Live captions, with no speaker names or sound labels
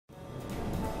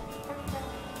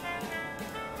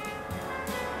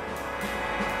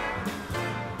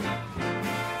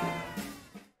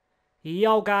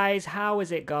Yo guys, how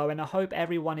is it going? I hope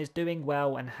everyone is doing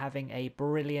well and having a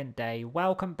brilliant day.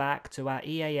 Welcome back to our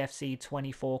EAFC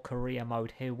 24 career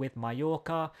mode here with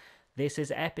Mallorca. This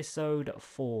is episode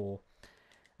 4.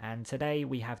 And today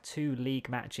we have 2 league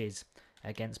matches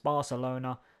against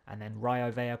Barcelona and then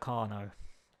Rayo Vallecano.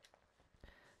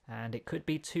 And it could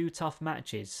be 2 tough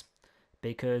matches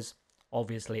because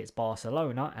obviously it's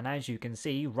Barcelona, and as you can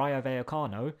see, Rayo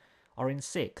Vallecano are in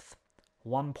 6th.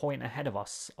 1 point ahead of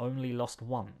us, only lost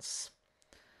once.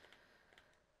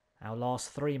 Our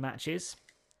last 3 matches,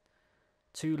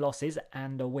 2 losses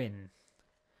and a win,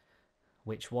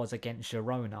 which was against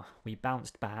Girona. We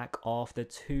bounced back after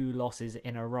 2 losses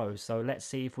in a row, so let's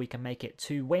see if we can make it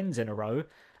 2 wins in a row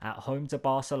at home to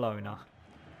Barcelona.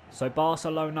 So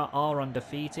Barcelona are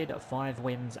undefeated, 5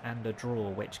 wins and a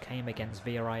draw, which came against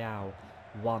Villarreal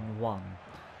 1-1.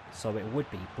 So it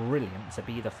would be brilliant to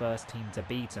be the first team to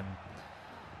beat them.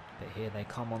 But here they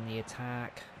come on the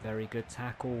attack. Very good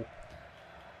tackle.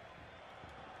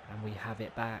 And we have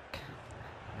it back.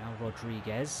 Now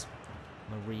Rodriguez.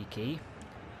 Mariki.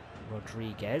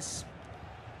 Rodriguez.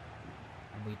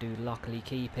 And we do luckily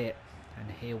keep it. And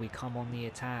here we come on the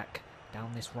attack.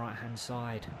 Down this right hand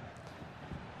side.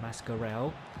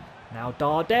 Mascarell. Now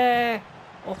Darder.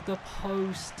 Off the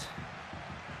post.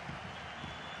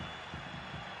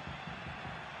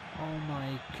 Oh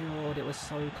my god, it was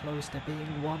so close to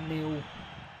being 1-0.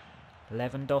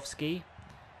 Lewandowski.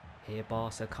 Here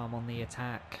Barca come on the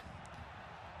attack.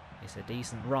 It's a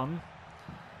decent run.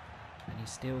 And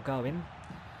he's still going.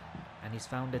 And he's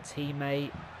found a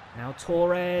teammate. Now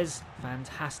Torres.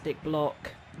 Fantastic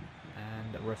block.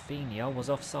 And Rafinha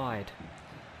was offside.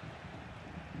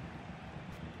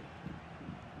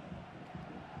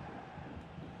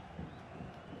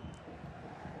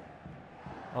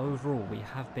 Overall, we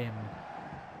have been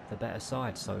the better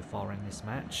side so far in this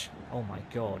match. Oh my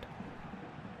god.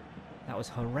 That was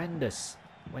horrendous.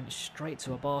 Went straight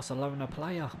to a Barcelona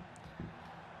player.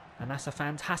 And that's a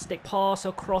fantastic pass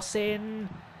across in.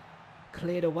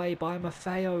 Cleared away by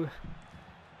Maffeo.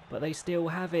 But they still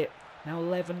have it. Now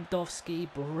Lewandowski,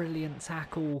 brilliant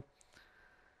tackle.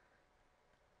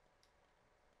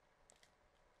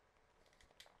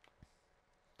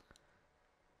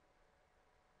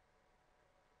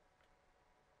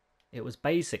 It was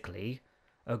basically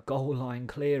a goal line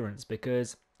clearance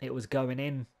because it was going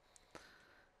in.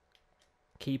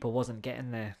 Keeper wasn't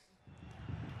getting there.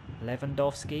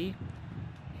 Lewandowski.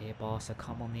 Here Barca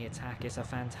come on the attack. It's a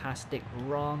fantastic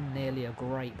run. Nearly a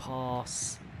great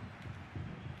pass.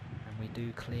 And we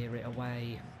do clear it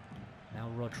away. Now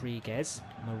Rodriguez.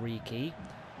 Mariki.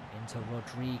 Into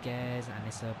Rodriguez. And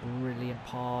it's a brilliant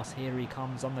pass. Here he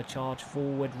comes on the charge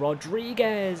forward.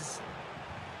 Rodriguez.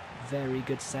 Very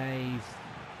good save.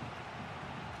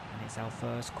 And it's our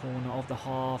first corner of the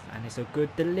half. And it's a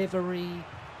good delivery.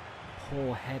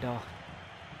 Poor header.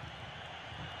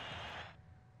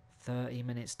 30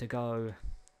 minutes to go.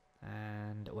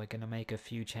 And we're going to make a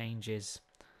few changes.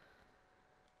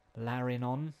 Larin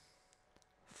on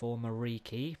for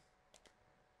Mariki.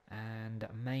 And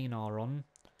Maynard on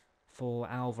for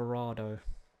Alvarado.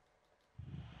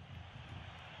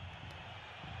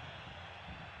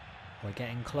 We're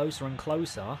getting closer and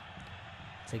closer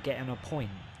to getting a point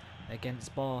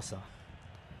against Barca,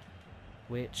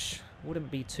 which wouldn't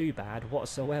be too bad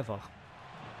whatsoever.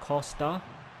 Costa,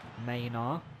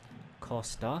 Maynard,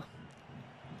 Costa,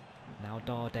 now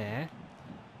Darder,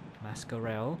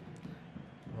 Mascarell,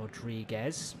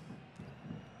 Rodriguez.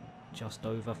 Just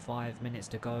over 5 minutes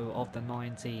to go of the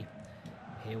 90.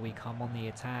 Here we come on the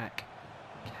attack.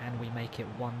 Can we make it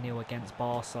 1-0 against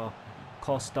Barca?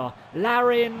 Costa,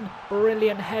 Larin,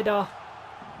 brilliant header.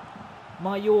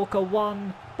 Mallorca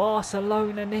 1,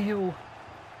 Barcelona 0.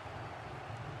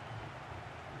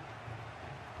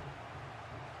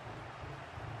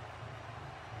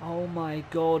 Oh my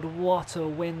god, what a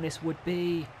win this would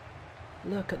be.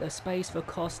 Look at the space for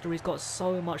Costa. He's got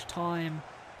so much time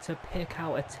to pick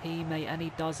out a teammate and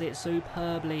he does it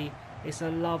superbly. It's a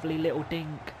lovely little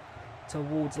dink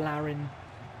towards Larin.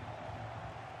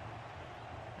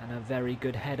 And a very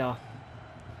good header.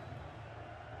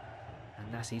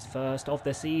 And that's his first of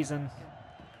the season.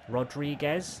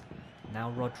 Rodriguez. Now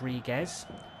Rodriguez.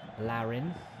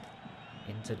 Larin.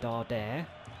 Into Darder.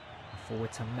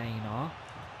 Forward to Maynard.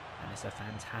 And it's a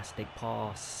fantastic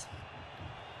pass.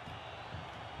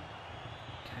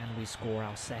 Can we score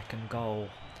our second goal?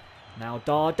 Now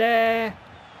Darder.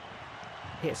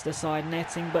 Hits the side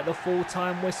netting, but the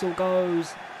full-time whistle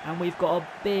goes. And we've got a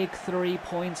big 3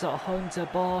 points at home to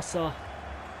Barca.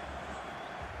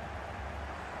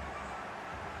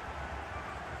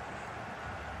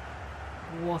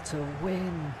 What a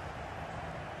win.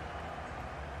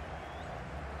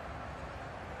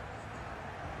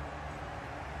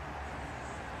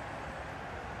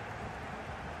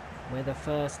 We're the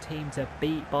first team to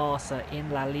beat Barca in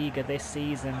La Liga this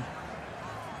season,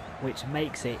 which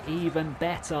makes it even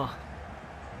better.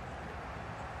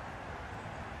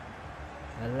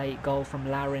 A late goal from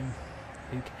Larin,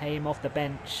 who came off the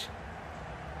bench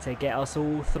to get us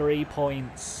all 3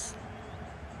 points.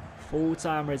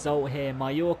 Full-time result here.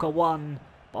 Mallorca 1,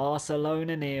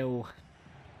 Barcelona 0.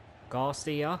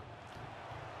 Garcia.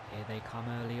 Here they come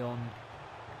early on.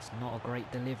 It's not a great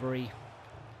delivery.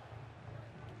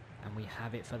 And we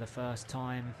have it for the first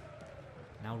time.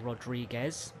 Now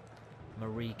Rodriguez.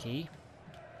 Mariki.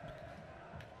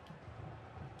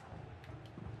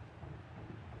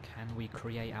 Can we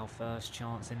create our first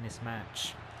chance in this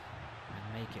match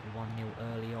and make it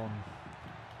 1-0 early on?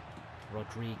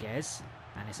 Rodriguez.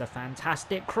 And it's a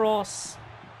fantastic cross.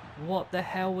 What the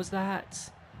hell was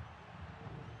that?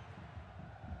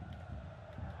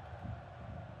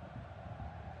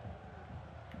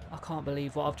 I can't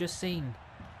believe what I've just seen.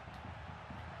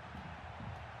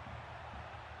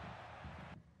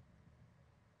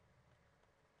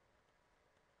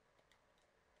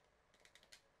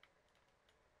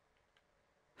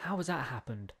 How has that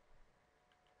happened?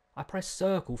 I pressed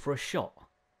circle for a shot.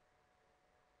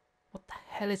 What the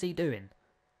hell is he doing?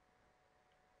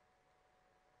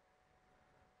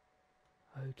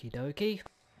 Okie dokie.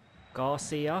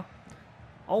 Garcia.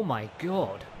 Oh my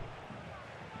god.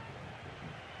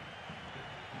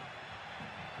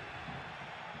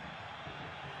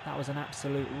 That was an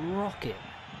absolute rocket.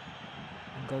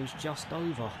 And goes just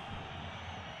over.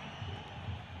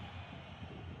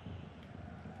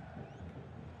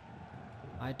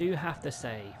 I do have to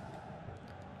say,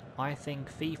 I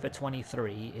think FIFA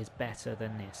 23 is better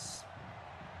than this.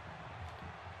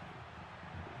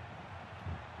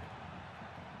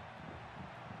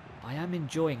 I am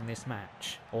enjoying this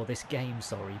match, or this game,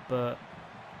 sorry, but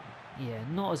yeah,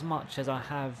 not as much as I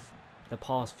have the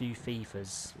past few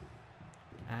FIFAs.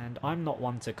 And I'm not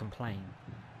one to complain.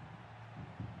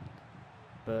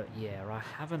 But yeah, I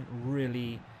haven't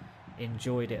really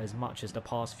enjoyed it as much as the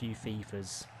past few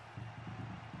FIFAs.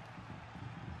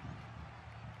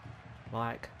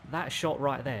 Like, that shot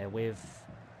right there with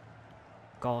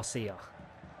Garcia.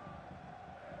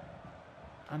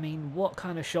 I mean, what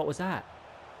kind of shot was that?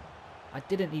 I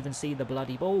didn't even see the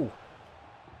bloody ball.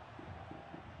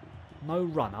 No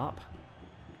run up.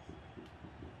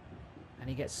 And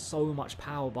he gets so much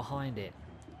power behind it.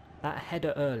 That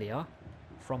header earlier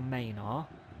from Maynard.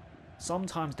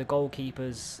 Sometimes the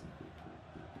goalkeepers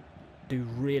do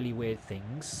really weird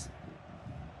things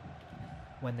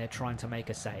when they're trying to make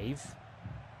a save.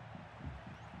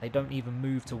 They don't even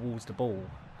move towards the ball.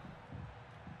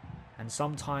 And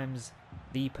sometimes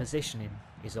the positioning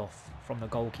is off from the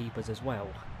goalkeepers as well.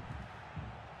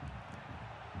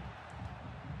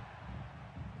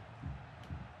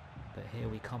 But here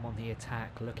we come on the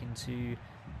attack, looking to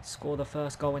score the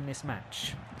first goal in this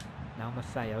match. Now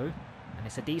Maffeo, and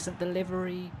it's a decent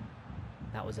delivery.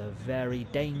 That was a very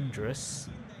dangerous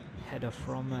header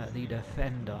from the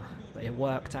defender, but it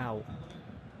worked out.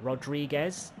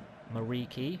 Rodriguez,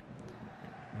 Mariki,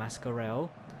 Mascarell.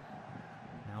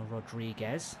 Now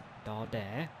Rodriguez,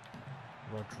 Darder,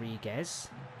 Rodriguez,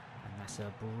 and that's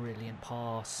a brilliant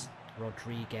pass.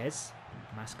 Rodriguez,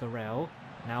 Mascarell.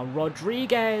 Now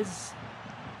Rodriguez!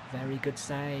 Very good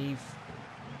save.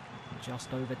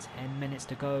 Just over 10 minutes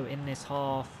to go in this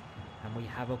half. And we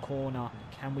have a corner.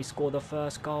 Can we score the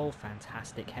first goal?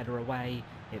 Fantastic header away.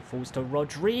 It falls to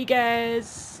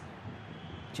Rodriguez.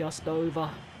 Just over.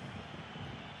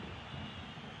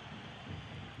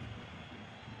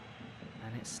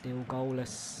 And it's still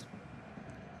goalless.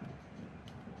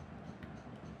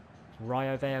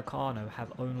 Rayo Vallecano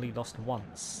have only lost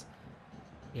once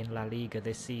in La Liga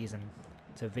this season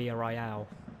to Villarreal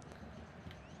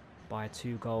by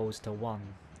 2-1.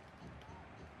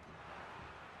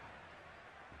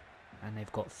 And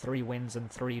they've got 3 wins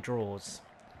and 3 draws.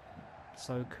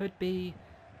 So could be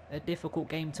a difficult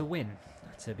game to win,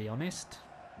 to be honest.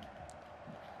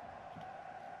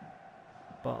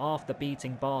 But after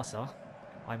beating Barca,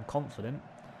 I'm confident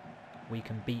we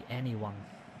can beat anyone.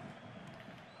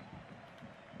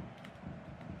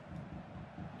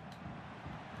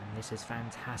 And this is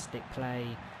fantastic play.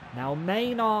 Now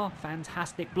Maynard,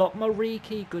 fantastic block.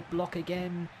 Mariki, good block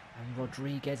again. And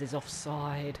Rodriguez is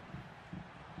offside.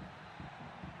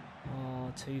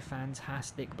 Oh, 2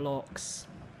 fantastic blocks.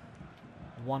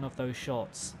 One of those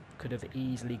shots could have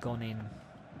easily gone in.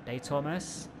 De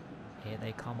Thomas, here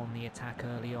they come on the attack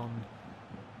early on.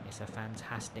 It's a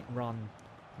fantastic run.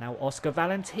 Now Oscar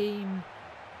Valentin,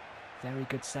 very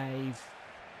good save.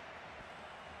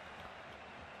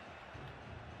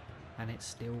 And it's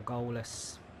still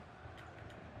goalless.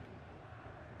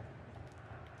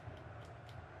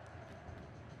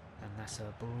 that's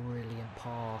a brilliant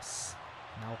pass.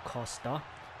 Now Costa,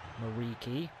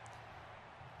 Mariki,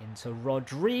 into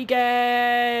Rodriguez.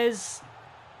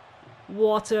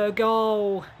 What a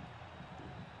goal!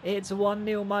 It's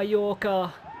 1-0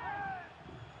 Mallorca.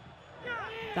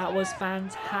 That was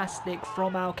fantastic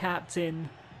from our captain.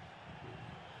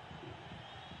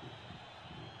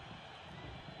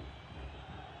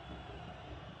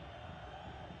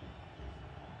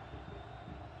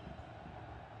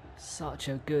 Such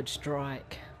a good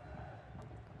strike.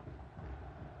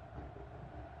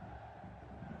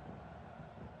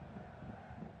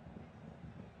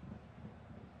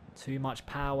 Too much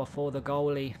power for the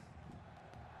goalie.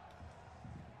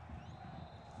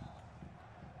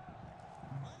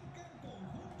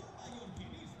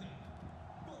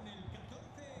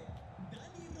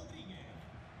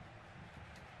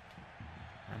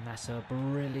 And that's a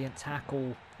brilliant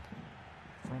tackle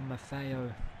from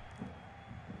Maffeo.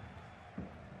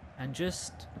 And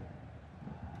just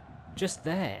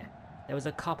there was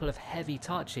a couple of heavy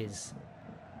touches.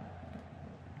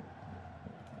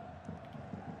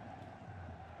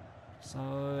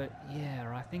 So,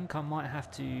 yeah, I think I might have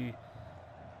to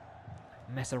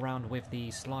mess around with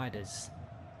the sliders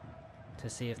to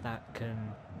see if that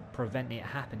can prevent it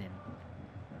happening.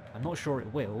 I'm not sure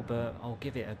it will, but I'll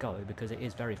give it a go because it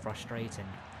is very frustrating.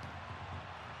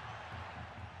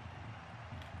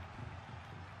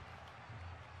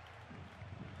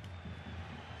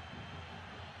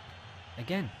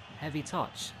 Again, heavy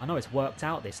touch. I know it's worked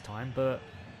out this time, but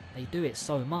they do it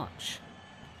so much.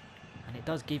 And it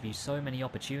does give you so many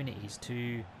opportunities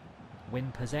to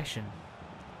win possession.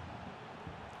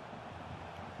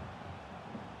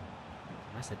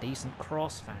 And that's a decent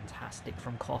cross. Fantastic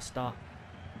from Costa.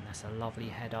 And that's a lovely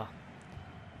header.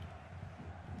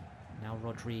 Now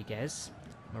Rodriguez.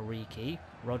 Mariki.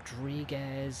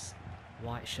 Rodriguez.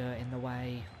 White shirt in the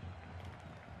way.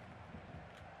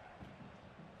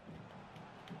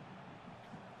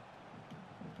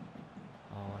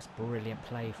 Brilliant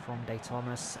play from De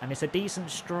Thomas, and it's a decent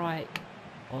strike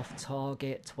off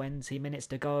target. 20 minutes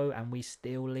to go and we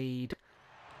still lead.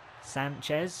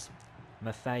 Sanchez,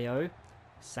 Maffeo,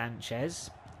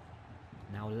 Sanchez,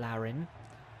 now Larin,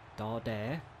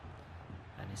 Darder,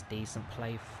 and it's decent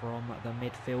play from the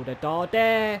midfielder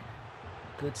Darder.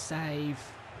 Good save.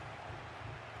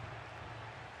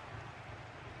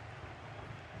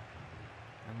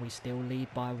 And we still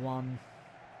lead by 1.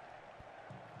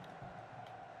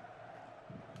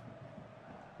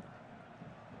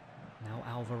 Now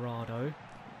Alvarado.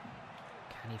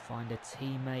 Can he find a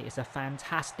teammate? It's a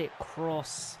fantastic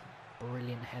cross.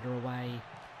 Brilliant header away.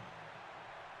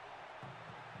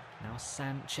 Now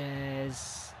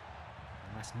Sanchez.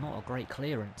 And that's not a great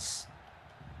clearance.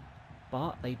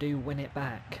 But they do win it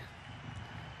back.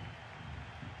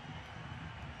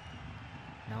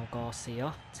 Now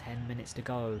Garcia. 10 minutes to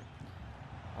go.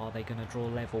 Are they going to draw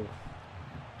level?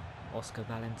 Oscar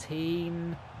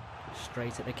Valentin.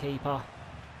 Straight at the keeper.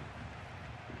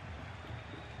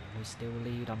 We still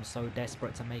lead. I'm so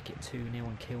desperate to make it 2-0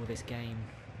 and kill this game.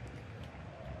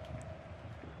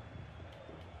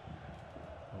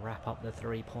 Wrap up the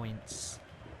 3 points.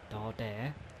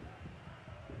 Darder.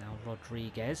 Now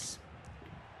Rodriguez.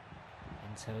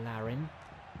 Into Larin.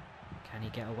 Can he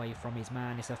get away from his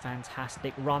man? It's a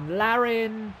fantastic run.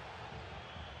 Larin!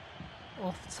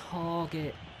 Off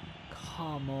target.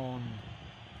 Come on.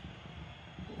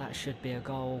 That should be a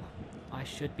goal. I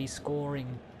should be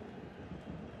scoring.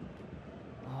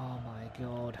 Oh my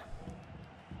god.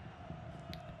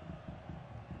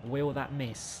 Will that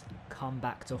miss come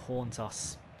back to haunt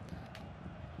us?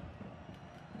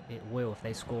 It will if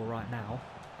they score right now.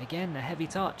 Again, a heavy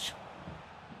touch.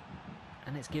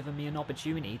 And it's given me an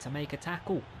opportunity to make a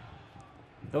tackle.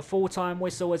 The full-time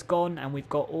whistle has gone and we've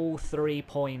got all 3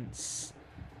 points.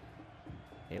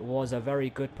 It was a very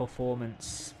good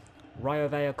performance. Rayo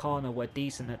Vallecano were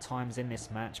decent at times in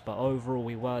this match, but overall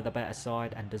we were the better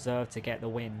side and deserved to get the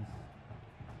win.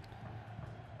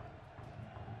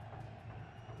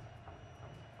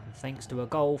 And thanks to a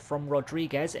goal from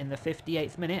Rodriguez in the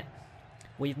 58th minute,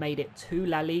 we've made it 2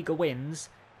 La Liga wins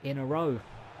in a row.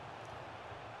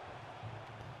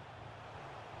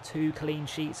 2 clean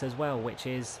sheets as well, which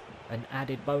is an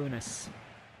added bonus.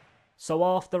 So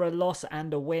after a loss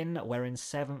and a win, we're in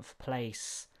 7th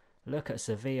place. Look at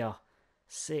Sevilla.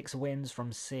 6 wins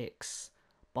from 6.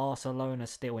 Barcelona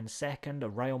still in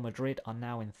 2nd. Real Madrid are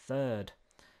now in 3rd.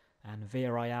 And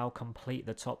Villarreal complete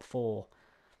the top 4.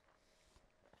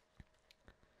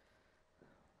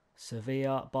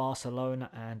 Sevilla, Barcelona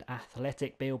and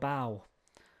Athletic Bilbao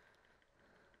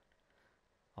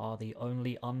are the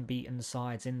only unbeaten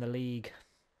sides in the league.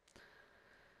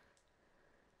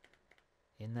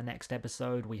 In the next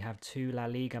episode, we have 2 La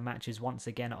Liga matches once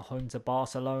again at home to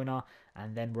Barcelona,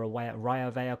 and then we're away at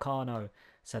Rayo Vallecano.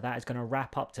 So that is going to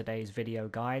wrap up today's video,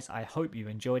 guys. I hope you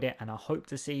enjoyed it, and I hope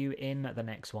to see you in the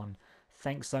next one.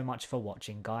 Thanks so much for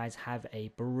watching, guys. Have a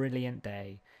brilliant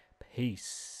day.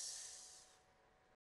 Peace.